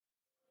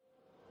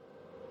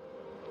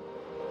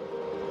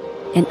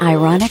an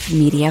Ironic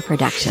Media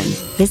production.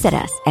 Visit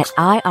us at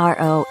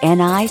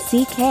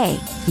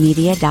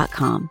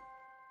ironickmedia.com.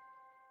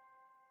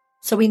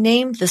 So we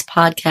named this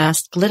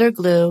podcast Glitter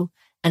Glue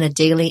and a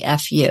Daily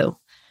FU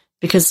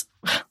because,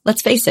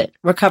 let's face it,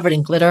 we're covered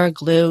in glitter,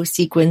 glue,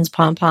 sequins,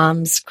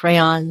 pom-poms,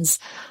 crayons,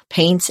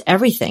 paint,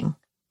 everything.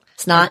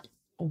 It's not...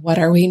 What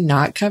are we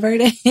not covered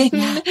in?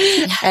 Yeah.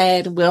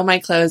 And will my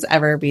clothes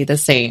ever be the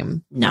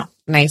same? No.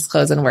 Nice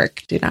clothes and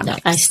work do not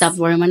mix. I stopped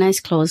wearing my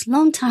nice clothes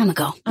long time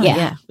ago. Oh,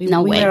 yeah. We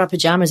wear our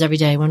pajamas every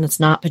day when it's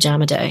not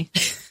pajama day.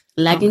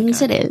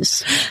 Leggings it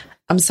is.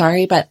 I'm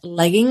sorry, but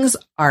leggings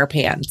are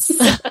pants.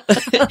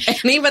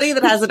 Anybody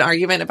that has an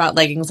argument about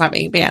leggings not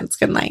being pants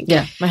can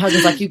Yeah. My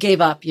husband's like, you gave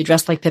up. You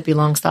dressed like Pippi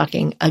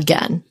Longstocking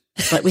again.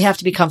 But we have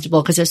to be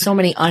comfortable because there's so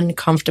many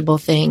uncomfortable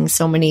things,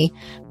 so many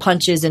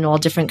punches in all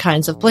different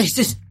kinds of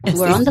places.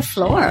 We're on the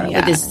floor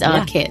with these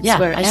kids. Yeah,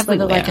 We're I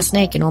slither like a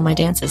snake in all my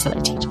dances that I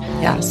teach.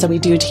 Yeah, so we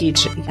do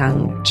teach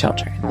young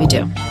children. We do.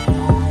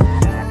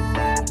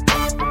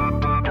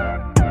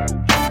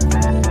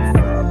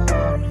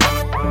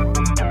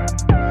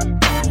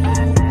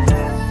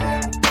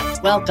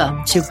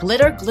 Welcome to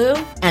Glitter Glue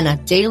and a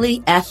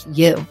Daily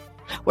FU.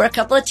 We're a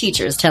couple of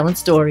teachers telling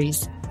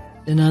stories.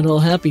 They're not all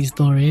happy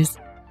stories.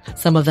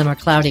 Some of them are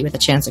cloudy with a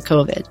chance of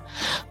COVID.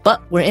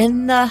 But we're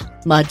in the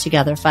mud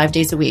together 5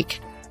 days a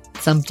week.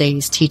 Some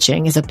days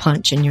teaching is a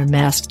punch in your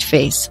masked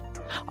face.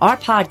 Our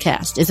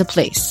podcast is a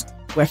place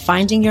where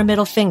finding your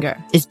middle finger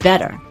is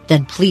better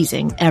than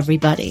pleasing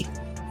everybody.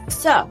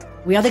 So,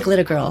 we are the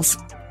Glitter Girls.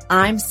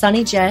 I'm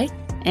Sunny J.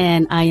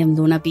 And I am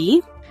Luna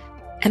B.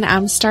 And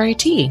I'm Starry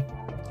T.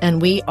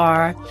 And we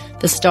are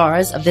the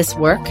stars of this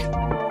work.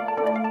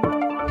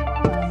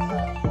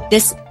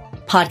 This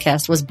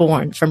podcast was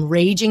born from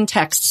raging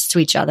texts to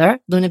each other.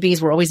 Luna B's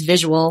were always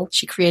visual.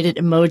 She created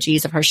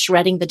emojis of her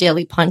shredding the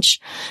Daily Punch,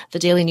 the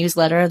daily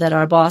newsletter that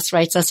our boss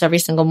writes us every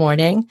single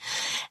morning.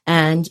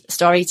 And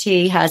Starry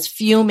T has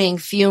fuming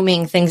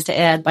things to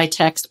add by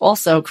text,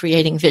 also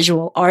creating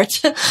visual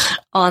art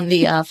on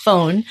the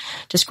phone,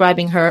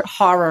 describing her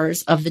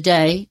horrors of the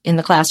day in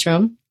the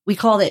classroom. We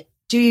called it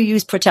Do You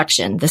Use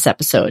Protection this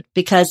episode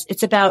because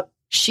it's about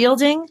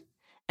shielding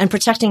and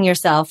protecting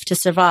yourself to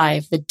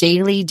survive the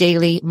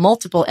daily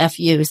multiple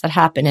FUs that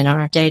happen in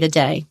our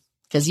day-to-day.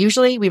 Because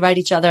usually we write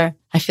each other,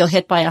 I feel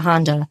hit by a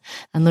Honda,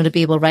 and Luna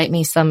B will write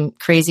me some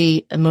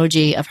crazy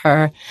emoji of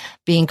her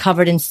being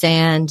covered in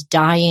sand,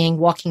 dying,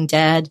 walking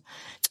dead.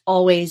 It's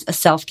always a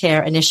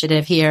self-care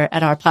initiative here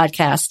at our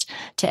podcast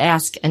to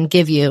ask and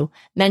give you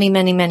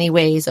many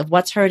ways of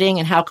what's hurting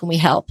and how can we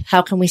help?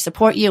 How can we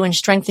support you and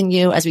strengthen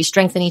you as we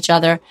strengthen each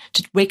other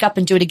to wake up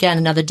and do it again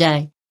another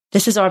day?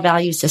 This is our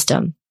value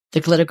system. The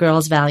Glitter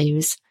Girls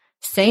values.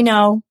 Say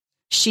no,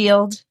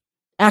 shield,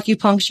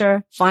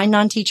 acupuncture, find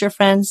non-teacher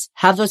friends,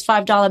 have those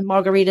 $5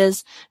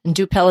 margaritas, and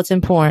do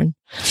Peloton porn.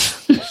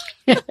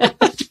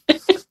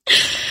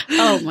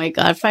 Oh my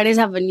God. Fridays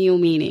have a new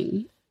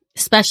meaning,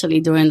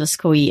 especially during the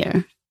school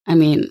year. I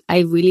mean, I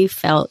really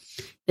felt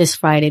this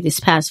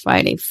past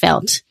Friday,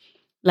 felt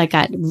like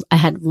I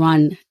had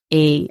run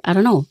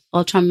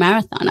ultra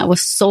marathon. I was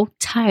so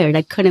tired.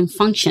 I couldn't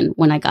function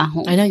when I got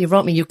home. I know you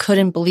wrote me. You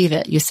couldn't believe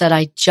it. You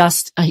said,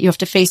 you have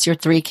to face your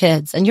 3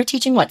 kids and you're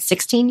teaching what,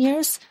 16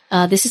 years?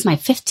 This is my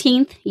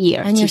 15th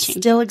year. And you're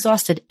still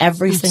exhausted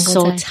every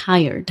single day. So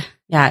tired.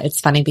 Yeah,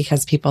 it's funny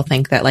because people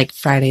think that like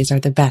Fridays are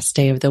the best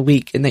day of the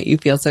week and that you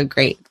feel so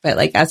great. But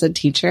like as a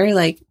teacher,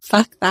 like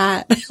fuck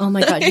that. Oh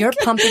my God, you're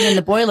pumping in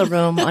the boiler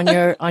room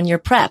on your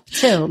prep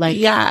too. Like,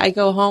 yeah, I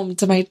go home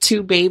to my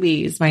 2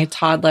 babies, my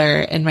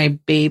toddler and my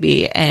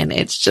baby, and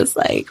it's just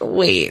like,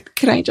 wait,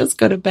 can I just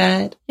go to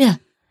bed? Yeah.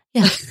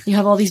 Yeah. You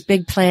have all these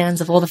big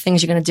plans of all the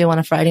things you're going to do on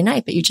a Friday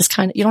night, but you just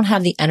you don't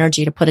have the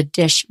energy to put a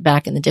dish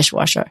back in the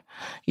dishwasher.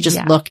 You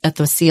just look at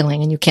the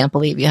ceiling and you can't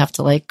believe you have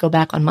to like go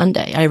back on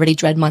Monday. I already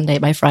dread Monday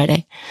by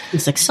Friday.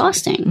 It's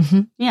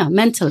exhausting. Yeah.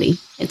 Mentally.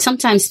 It's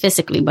sometimes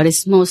physically, but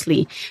it's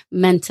mostly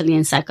mentally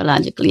and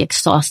psychologically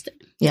exhausted.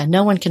 Yeah.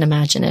 No one can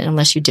imagine it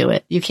unless you do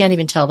it. You can't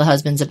even tell the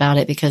husbands about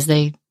it because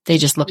they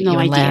just look at you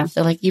and laugh.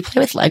 They're like, you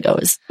play with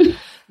Legos.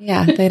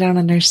 Yeah. They don't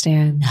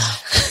understand.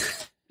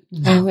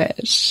 No. I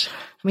wish.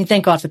 I mean,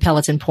 thank God for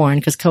Peloton Porn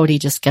because Cody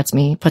just puts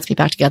me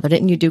back together.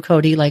 Didn't you do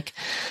Cody like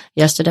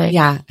yesterday?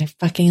 Yeah, I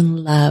fucking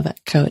love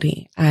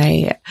Cody.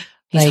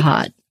 He's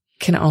hot.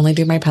 Can only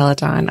do my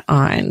Peloton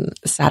on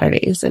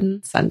Saturdays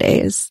and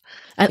Sundays.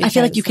 I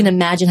feel like you can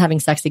imagine having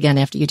sex again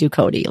after you do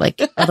Cody.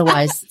 Like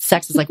otherwise,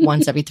 sex is like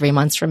once every 3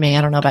 months for me.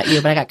 I don't know about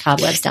you, but I got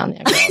cobwebs down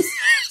there, girls.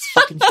 It's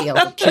fucking feel.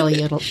 It'll kill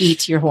you. It'll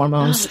eat your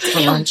hormones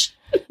for lunch.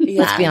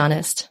 Yeah. Let's be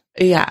honest.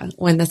 Yeah,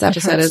 when this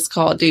episode is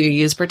called Do You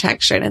Use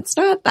Protection? It's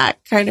not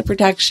that kind of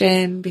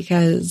protection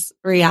because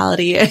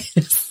reality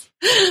is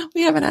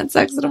we haven't had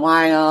sex in a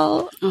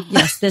while.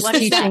 Yes, this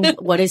teaching.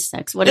 What is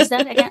sex? What is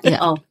that again? Yeah.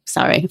 Oh,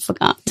 sorry, I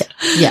forgot.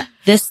 Yeah,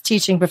 this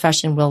teaching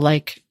profession will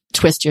like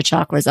twist your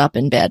chakras up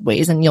in bad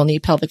ways, and you'll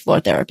need pelvic floor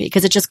therapy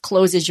because it just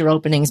closes your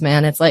openings,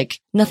 man. It's like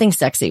nothing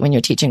sexy when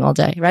you're teaching all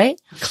day, right?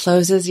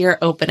 Closes your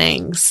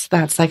openings.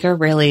 That's like a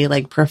really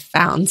like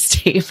profound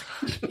statement.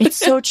 It's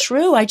so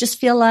true. I just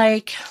feel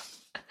like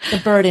the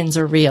burdens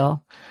are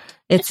real.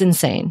 It's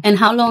insane. And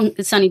how long,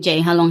 Sunny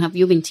J, how long have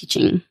you been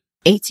teaching?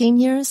 18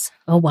 years.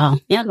 Oh, wow.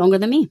 Yeah, longer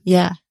than me.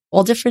 Yeah.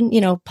 All different,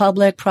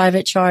 public,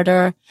 private,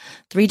 charter,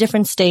 3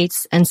 different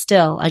states. And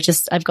still,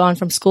 I've gone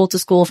from school to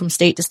school, from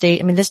state to state.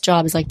 I mean, this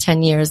job is like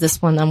 10 years.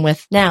 This one I'm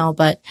with now,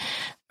 but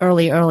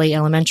early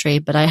elementary.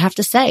 But I have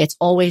to say, it's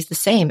always the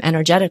same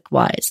energetic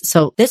wise.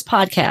 So this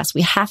podcast,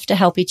 we have to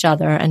help each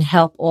other and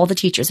help all the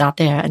teachers out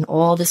there and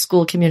all the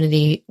school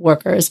community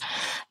workers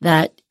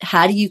that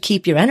how do you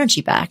keep your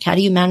energy back? How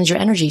do you manage your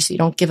energy so you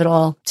don't give it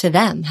all to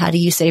them? How do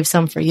you save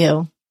some for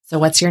you? So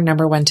what's your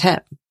number one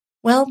tip?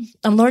 Well,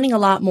 I'm learning a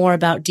lot more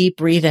about deep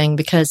breathing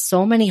because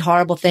so many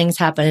horrible things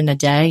happen in a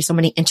day, so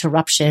many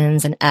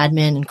interruptions and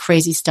admin and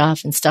crazy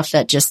stuff and stuff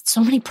that just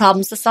so many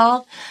problems to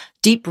solve.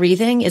 Deep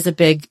breathing is a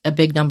big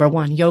number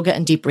one. Yoga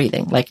and deep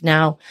breathing. Like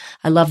now,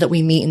 I love that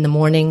we meet in the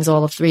mornings,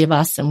 all of 3 of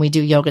us, and we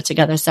do yoga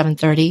together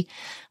 7:30,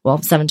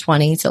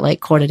 7:20 to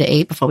like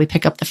 7:45 before we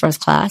pick up the first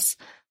class.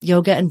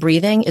 Yoga and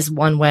breathing is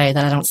one way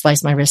that I don't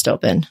slice my wrist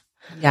open.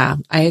 Yeah,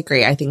 I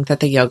agree. I think that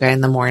the yoga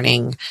in the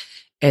morning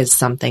is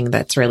something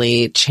that's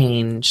really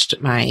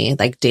changed my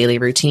like daily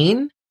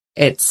routine.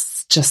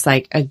 It's just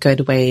like a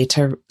good way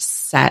to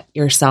set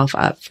yourself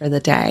up for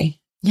the day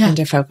and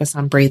to focus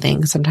on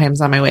breathing.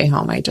 Sometimes on my way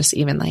home, I just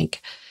even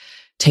like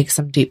take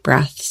some deep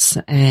breaths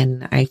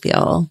and I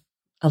feel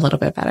a little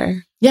bit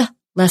better. Yeah.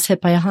 Less hit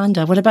by a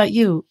Honda. What about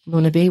you,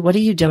 Luna B? What are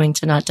you doing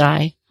to not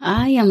die?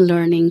 I am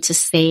learning to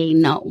say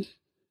no.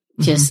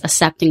 Just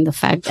accepting the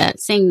fact that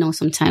saying no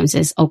sometimes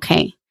is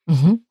okay.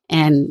 Mm-hmm.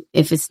 And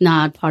if it's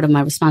not part of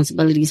my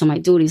responsibilities or my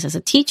duties as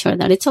a teacher,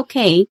 that it's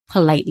okay,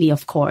 politely,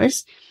 of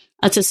course,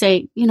 to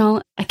say,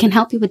 I can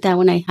help you with that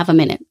when I have a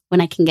minute,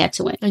 when I can get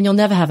to it. And you'll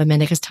never have a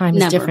minute because time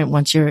is different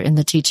once you're in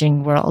the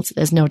teaching world.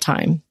 There's no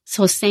time.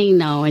 So saying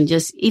no and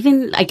just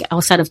even like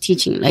outside of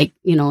teaching, like,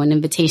 an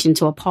invitation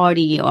to a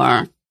party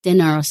or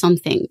dinner or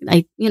something,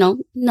 like,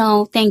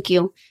 no, thank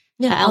you.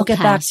 Yeah, I'll get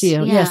back to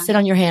you. Yeah, sit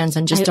on your hands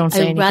and just don't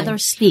say anything. I'd rather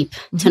sleep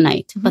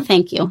tonight, but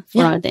thank you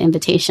for the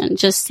invitation.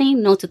 Just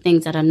saying no to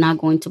things that are not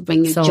going to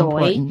bring you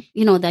joy,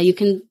 important. That you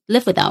can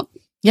live without.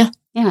 Yeah.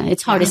 Yeah,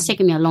 it's hard. It's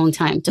taken me a long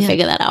time to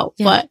figure that out.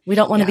 Yeah. But we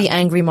don't want to be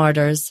angry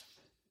martyrs,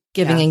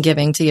 giving and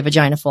giving till your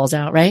vagina falls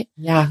out, right?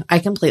 Yeah, I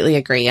completely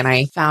agree. And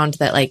I found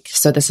that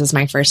so this is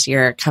my first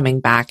year coming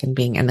back and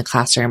being in the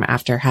classroom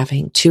after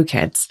having 2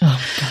 kids. Oh,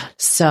 my God.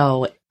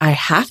 So I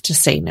have to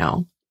say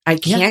no. I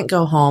can't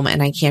go home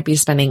and I can't be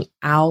spending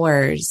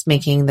hours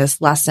making this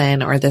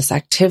lesson or this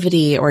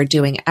activity or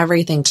doing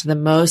everything to the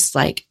most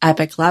like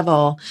epic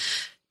level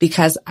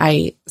because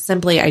I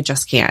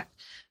just can't.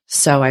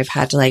 So I've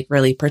had to like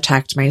really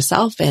protect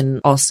myself and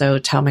also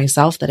tell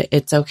myself that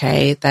it's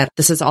okay, that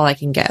this is all I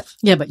can give.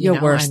 Yeah, but your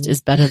worst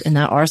is better in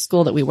our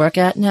school that we work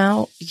at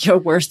now. Your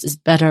worst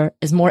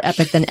is more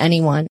epic than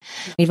anyone.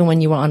 Even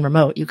when you were on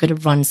remote, you could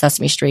have run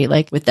Sesame Street,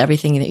 like with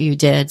everything that you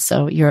did.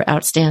 So you're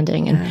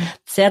outstanding. And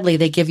sadly,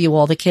 they give you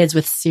all the kids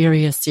with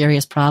serious,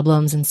 serious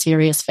problems and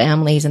serious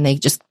families, and they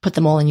just put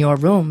them all in your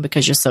room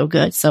because you're so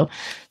good. So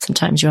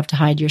sometimes you have to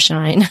hide your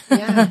shine.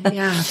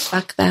 Yeah.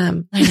 Fuck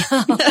them. I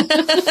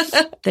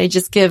know. They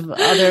just give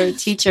other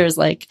teachers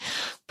like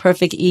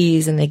perfect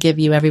ease and they give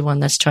you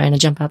everyone that's trying to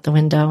jump out the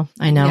window.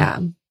 I know. Yeah.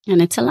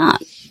 And it's a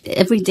lot.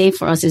 Every day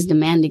for us is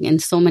demanding in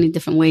so many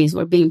different ways.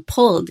 We're being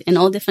pulled in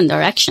all different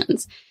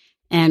directions.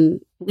 And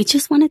we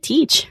just want to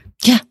teach.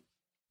 Yeah.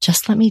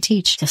 Just let me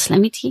teach. Just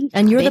let me teach.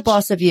 And you're the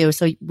boss of you.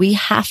 So we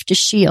have to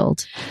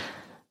shield.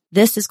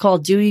 This is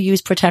called do you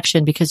use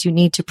protection because you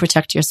need to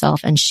protect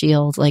yourself and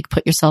shield, like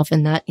put yourself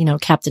in that,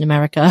 Captain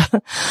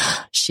America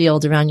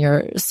shield around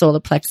your solar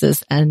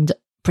plexus and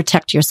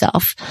protect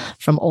yourself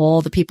from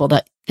all the people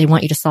that they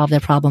want you to solve their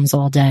problems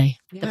all day.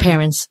 Yeah. The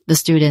parents, the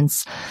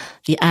students,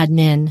 the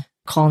admin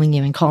calling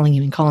you and calling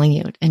you and calling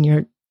you and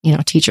your,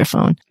 teacher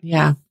phone.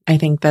 Yeah. I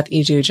think that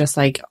you do just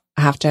like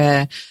have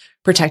to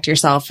protect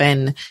yourself.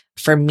 And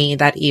for me,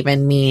 that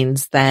even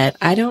means that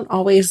I don't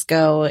always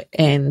go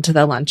into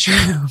the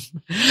lunchroom,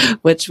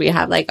 which we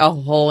have like a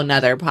whole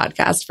nother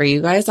podcast for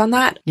you guys on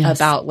that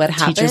about what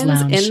happens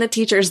in the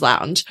teacher's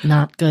lounge.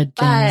 Not good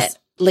things. But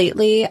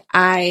lately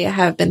I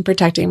have been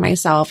protecting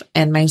myself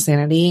and my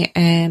sanity,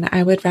 and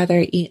I would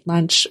rather eat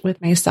lunch with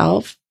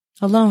myself.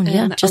 Alone,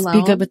 yeah. Just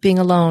be good with being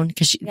alone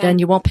because then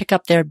you won't pick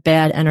up their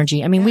bad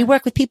energy. I mean, we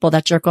work with people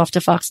that jerk off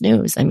to Fox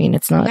News. I mean,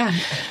 it's not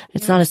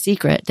not a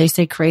secret. They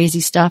say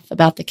crazy stuff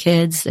about the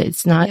kids.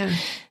 It's not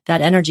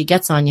that energy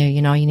gets on you.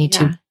 You need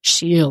to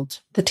shield.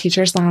 The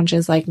teacher's lounge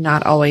is like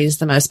not always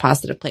the most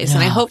positive place. No,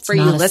 and I hope for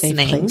you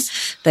listening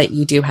that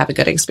you do have a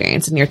good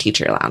experience in your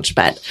teacher lounge,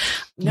 but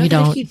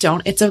if you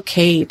don't, it's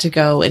okay to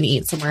go and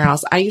eat somewhere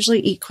else. I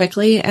usually eat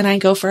quickly and I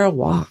go for a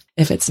walk.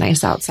 if it's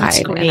nice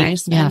outside. And I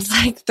spend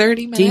like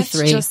 30 minutes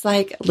D3. just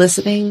like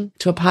listening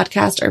to a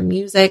podcast or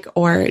music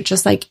or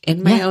just like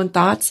in my own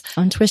thoughts.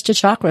 Untwist your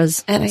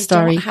chakras. And I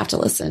Starry. don't have to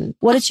listen.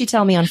 What did she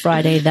tell me on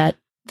Friday? That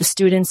the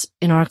students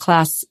in our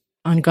class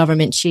on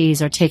government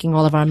cheese are taking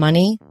all of our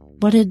money?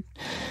 What did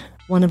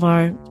one of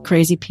our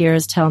crazy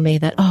peers tell me?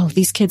 That, oh,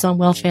 these kids on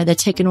welfare, they're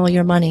taking all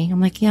your money.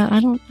 I'm like, yeah, I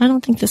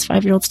don't think this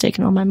 5-year-old's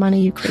taking all my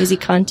money, you crazy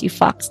cunt, you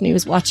Fox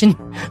News watching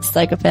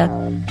psychopath.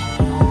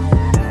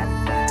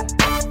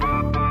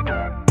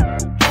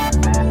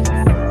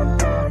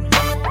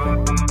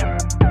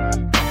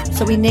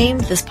 So we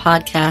named this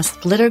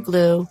podcast Glitter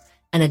Glue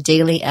and a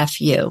Daily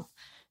FU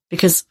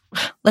because,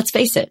 let's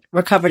face it,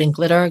 we're covered in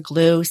glitter,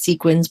 glue,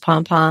 sequins,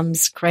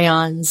 pom-poms,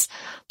 crayons,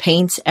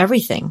 paints,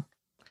 everything.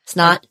 It's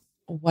not...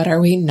 What are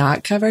we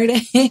not covered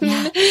in?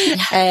 Yeah.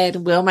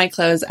 And will my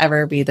clothes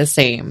ever be the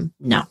same?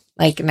 No.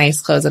 Like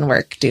nice clothes and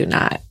work do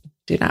not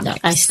mix.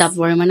 I stopped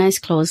wearing my nice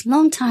clothes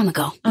long time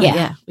ago. Oh,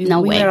 yeah. We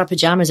way. wear our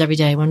pajamas every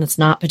day when it's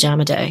not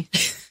pajama day.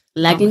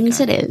 Leggings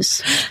it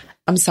is.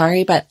 I'm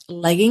sorry, but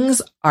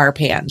leggings are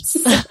pants.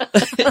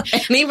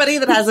 Anybody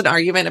that has an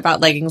argument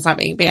about leggings not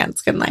being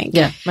pants can like...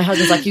 Yeah. My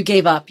husband's like, you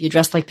gave up. You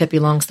dressed like Pippi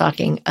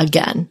Longstocking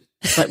again.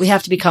 But we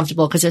have to be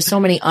comfortable because there's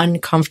so many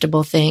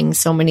uncomfortable things,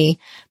 so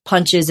many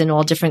punches in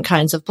all different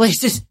kinds of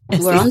places.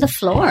 We're on the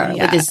floor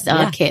with these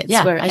kids.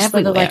 Yeah, We're I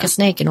slither like a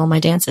snake in all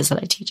my dances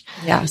that I teach.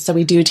 Yeah, so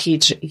we do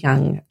teach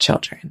young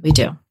children. We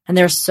do. And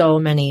there are so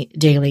many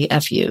daily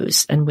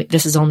FUs. And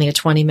this is only a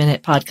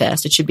 20-minute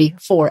podcast. It should be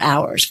 4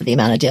 hours for the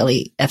amount of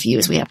daily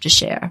FUs we have to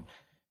share.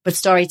 But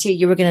Starry T,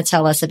 you were going to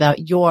tell us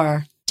about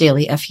your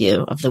daily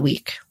FU of the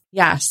week.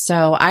 Yeah,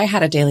 so I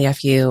had a daily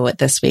FU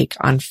this week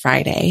on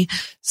Friday.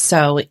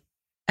 So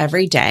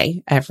every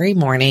day, every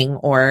morning,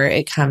 or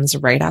it comes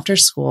right after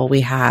school, we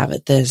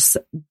have this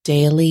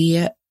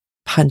daily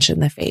punch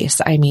in the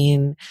face. I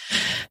mean,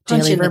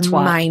 Punch daily in the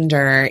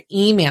reminder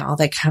email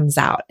that comes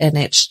out. And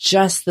it's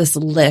just this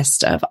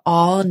list of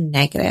all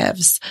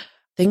negatives,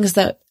 things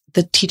that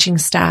the teaching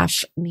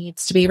staff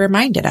needs to be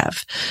reminded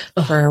of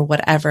for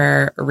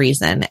whatever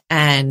reason.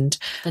 And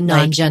the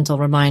non-gentle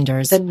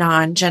reminders. And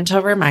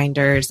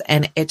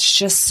it's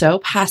just so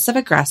passive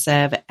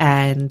aggressive.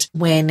 And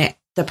when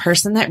the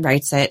person that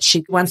writes it,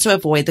 she wants to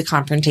avoid the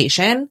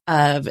confrontation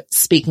of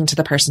speaking to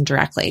the person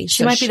directly.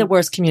 She might be the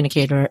worst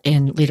communicator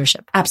in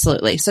leadership.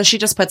 Absolutely. So she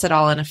just puts it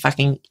all in a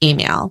fucking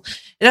email.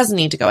 It doesn't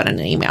need to go in an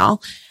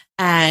email.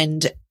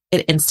 And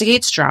it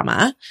instigates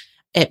drama.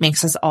 It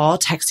makes us all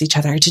text each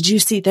other. Did you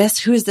see this?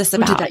 Who is this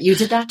about? Who did that? You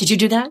did that? Did you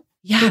do that?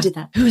 Yeah. Who did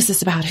that? Who is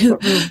this about?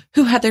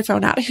 Who had their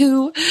phone out?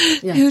 Who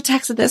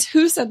texted this?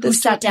 Who said this?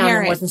 Who sat down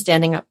and wasn't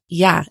standing up?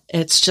 Yeah.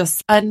 It's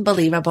just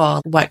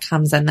unbelievable what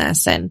comes in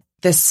this. And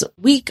this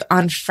week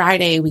on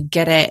Friday, we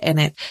get it, and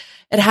it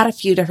had a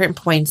few different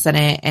points in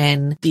it,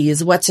 and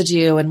these what to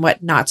do and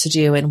what not to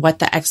do and what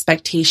the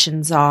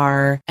expectations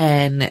are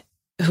and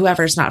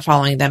whoever's not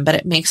following them. But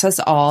it makes us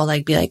all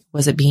like be like,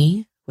 was it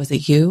me? Was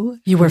it you?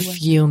 You were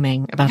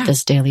fuming about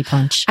this daily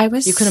punch. I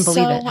was. You couldn't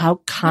believe it.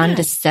 How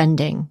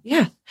condescending.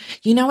 Yeah.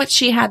 You know what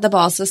she had the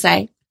balls to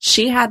say?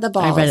 She had the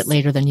balls. I read it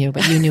later than you,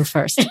 but you knew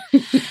first.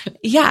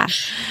 Yeah.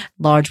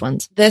 Large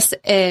ones. This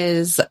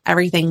is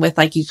everything with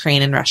like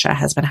Ukraine and Russia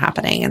has been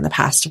happening in the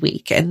past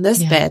week. And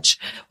this bitch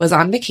was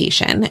on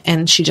vacation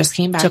and she just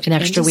came back. Took an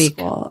extra week.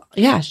 School.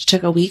 Yeah. She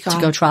took a week off.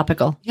 To go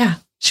tropical. Yeah.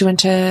 She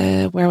went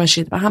to, where was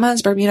she? The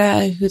Bahamas,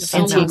 Bermuda? Who's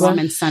the warm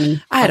and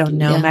sunny. I don't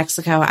know.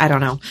 Mexico. I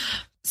don't know.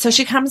 So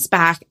she comes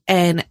back,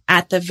 and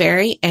at the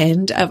very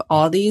end of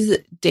all these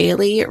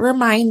daily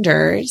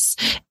reminders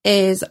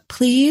is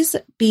please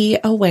be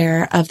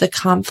aware of the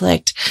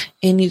conflict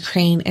in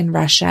Ukraine and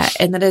Russia,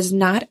 and that is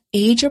not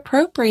age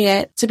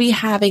appropriate to be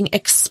having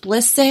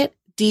explicit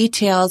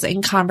details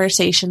in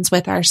conversations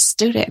with our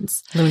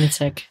students.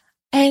 Lunatic.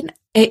 And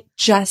it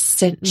just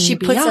sent me She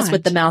puts us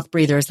with the mouth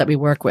breathers that we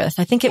work with.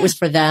 I think it was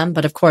for them,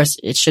 but of course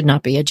it should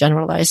not be a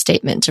generalized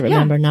statement to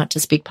remember not to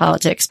speak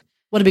politics.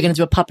 What are we going to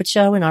do? A puppet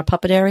show in our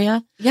puppet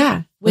area?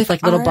 Yeah. With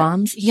like little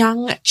bombs?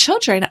 Young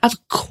children.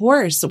 Of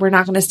course, we're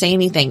not going to say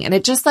anything. And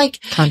it just like,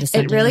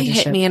 it really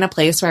hit me in a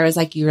place where I was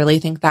like, you really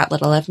think that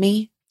little of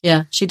me?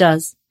 Yeah, she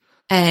does.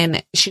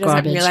 And she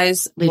doesn't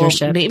realize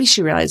leadership. Well, maybe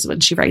she realizes when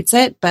she writes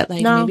it, but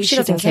like, no, maybe she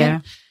doesn't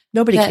care.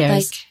 Nobody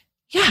cares.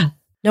 Like,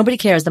 nobody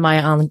cares. The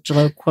Maya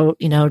Angelou quote,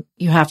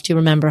 you have to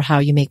remember how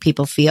you make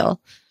people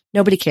feel.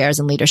 Nobody cares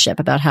in leadership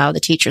about how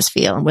the teachers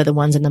feel, and we're the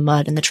ones in the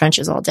mud and the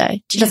trenches all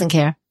day. She doesn't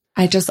care.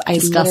 I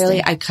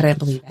literally, I couldn't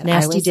believe it.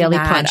 Nasty daily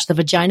punch, the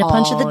vagina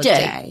punch of the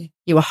day.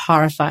 You were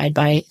horrified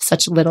by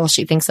such little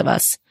she thinks of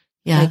us.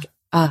 Yeah.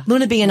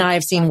 Luna B and I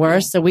have seen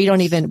worse, so we're not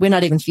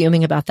even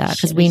fuming about that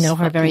because we know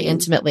her very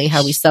intimately,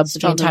 how we subbed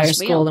the entire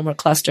school and we're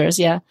clusters.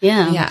 Yeah.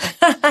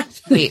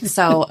 Wait,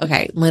 so,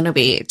 okay, Luna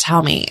B,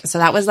 tell me. So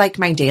that was like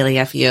my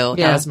daily FU.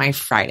 That was my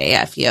Friday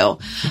FU.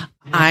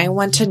 I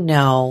want to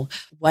know,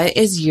 What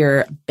is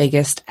your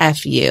biggest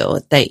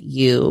FU that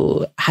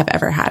you have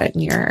ever had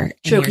in your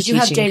True, because you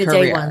have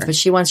day-to-day ones, but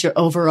she wants your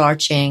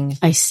overarching.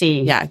 I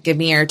see. Yeah, give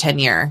me your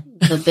 10-year.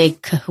 The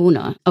big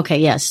kahuna. Okay,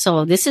 yes.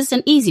 So this is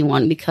an easy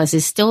one because it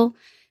still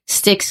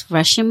sticks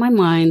fresh in my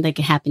mind like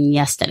it happened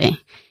yesterday.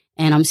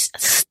 And I'm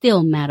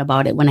still mad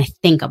about it when I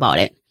think about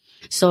it.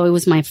 So it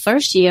was my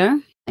first year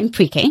in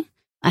pre-K.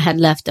 I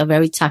had left a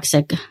very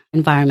toxic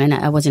environment.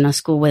 I was in a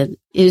school with,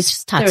 it was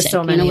just toxic. There's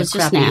so many it was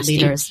just nasty.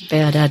 leaders,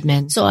 bad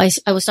admin. So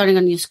I was starting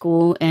a new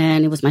school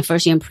and it was my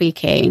first year in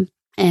pre-K.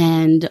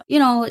 And,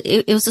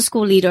 it was a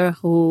school leader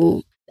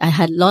who I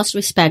had lost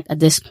respect at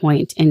this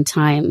point in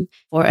time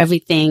for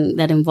everything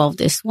that involved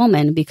this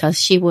woman because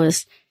she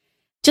was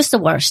just the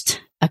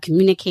worst at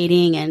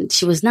communicating, and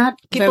she was not.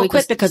 People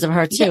quit because of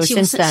her too. Yeah,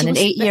 since then, in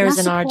 8 years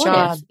in our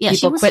job,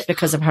 people quit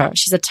because of her.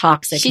 She's a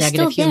toxic,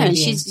 negative human being.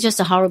 She's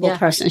just a horrible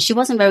person. She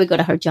wasn't very good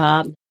at her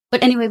job.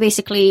 But anyway,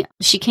 basically,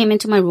 she came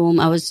into my room.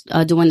 I was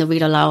doing the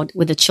read aloud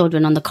with the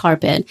children on the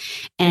carpet,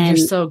 and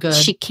you're so good.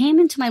 She came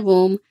into my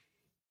room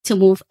to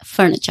move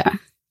furniture.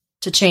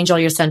 To change all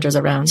your centers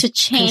around. To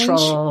change,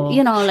 control.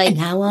 And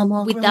now I'm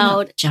all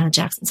without Janet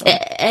Jackson song.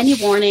 Any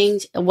warning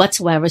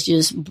whatsoever. She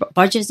just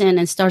barges in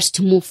and starts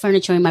to move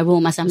furniture in my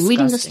room as I'm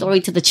reading the story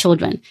to the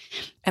children.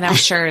 And I'm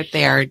sure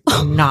they're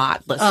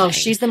not listening. Oh,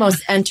 she's the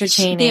most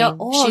entertaining. They are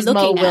all she's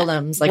looking Mo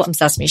Willems, from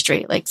Sesame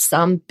Street. Like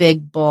some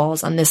big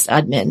balls on this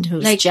admin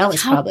who's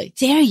jealous, how probably.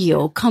 Dare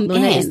you come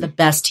Luna in? is the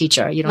best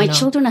teacher. You don't My know.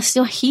 children are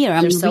still here.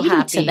 I'm so reading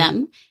happy to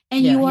them.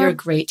 And you're a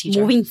great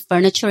teacher. Moving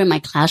furniture in my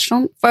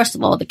classroom. First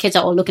of all, the kids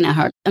are all looking at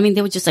her. I mean,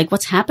 they were just like,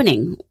 what's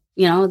happening?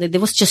 They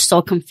was just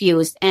so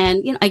confused.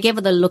 And, I gave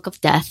her the look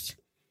of death,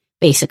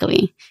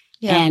 basically.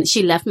 Yeah. And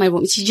she left my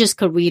room. She just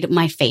could read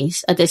my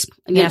face at this.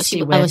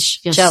 Nasty wish. I was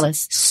just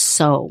jealous.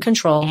 So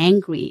control.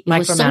 Angry.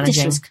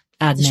 Micromanaging.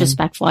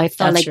 Disrespectful. I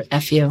felt That's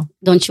like, your FU.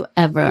 Don't you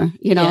ever,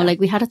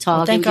 we had a talk.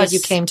 Well, thank God you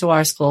came to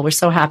our school. We're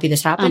so happy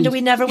this happened, and we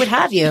never would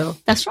have you.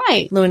 That's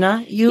right.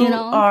 Luna, you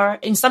are,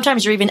 and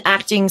sometimes you're even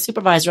acting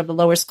supervisor of the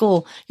lower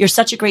school. You're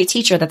such a great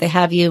teacher that they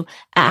have you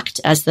act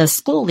as the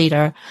school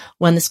leader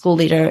when the school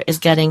leader is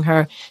getting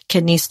her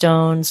kidney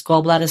stones,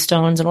 gallbladder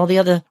stones, and all the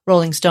other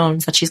rolling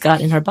stones that she's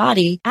got in her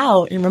body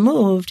out and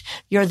removed.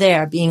 You're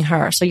there being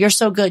her. So you're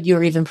so good. You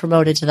were even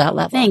promoted to that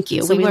level. Thank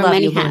you. So we wear love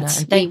many you, hats. Luna.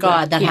 And thank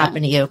God that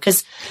happened to you,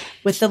 because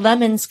with the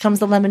lemons comes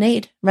the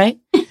lemonade, right?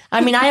 I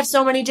mean, I have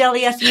so many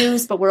daily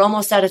FUs, but we're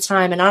almost out of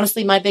time. And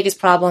honestly, my biggest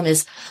problem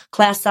is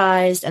class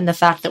size and the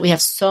fact that we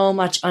have so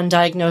much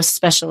undiagnosed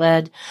special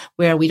ed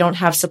where we don't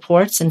have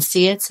supports and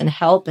SEATs and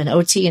help and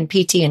OT and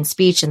PT and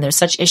speech. And there's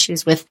such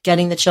issues with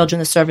getting the children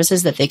the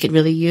services that they could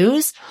really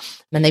use.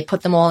 And they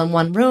put them all in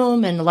one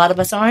room, and a lot of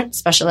us aren't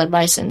special ed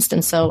licensed.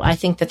 And so I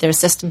think that there's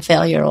system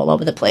failure all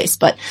over the place.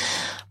 But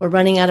we're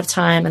running out of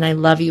time, and I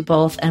love you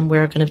both. And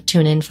we're going to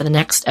tune in for the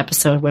next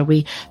episode where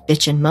we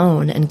bitch and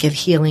moan and give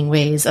healing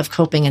ways of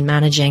coping and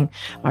managing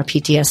our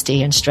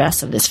PTSD and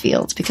stress of this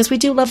field, because we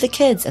do love the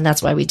kids, and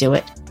that's why we do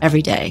it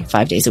every day,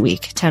 5 days a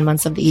week, 10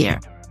 months of the year.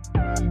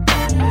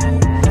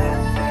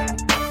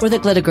 We're the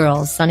Glitter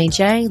Girls, Sunny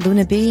J,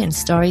 Luna B, and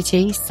Starry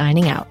T,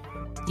 signing out.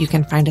 You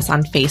can find us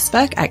on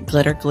Facebook at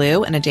Glitter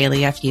Glue and a Daily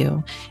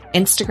FU,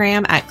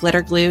 Instagram at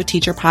Glitter Glue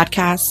Teacher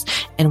Podcasts,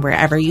 and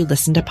wherever you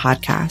listen to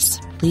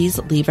podcasts. Please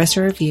leave us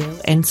a review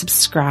and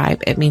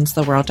subscribe. It means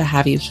the world to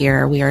have you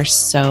here. We are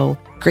so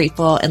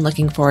grateful and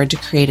looking forward to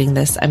creating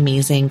this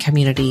amazing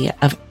community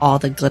of all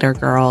the glitter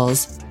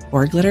girls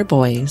or glitter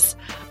boys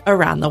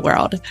around the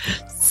world.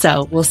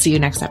 So we'll see you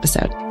next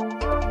episode.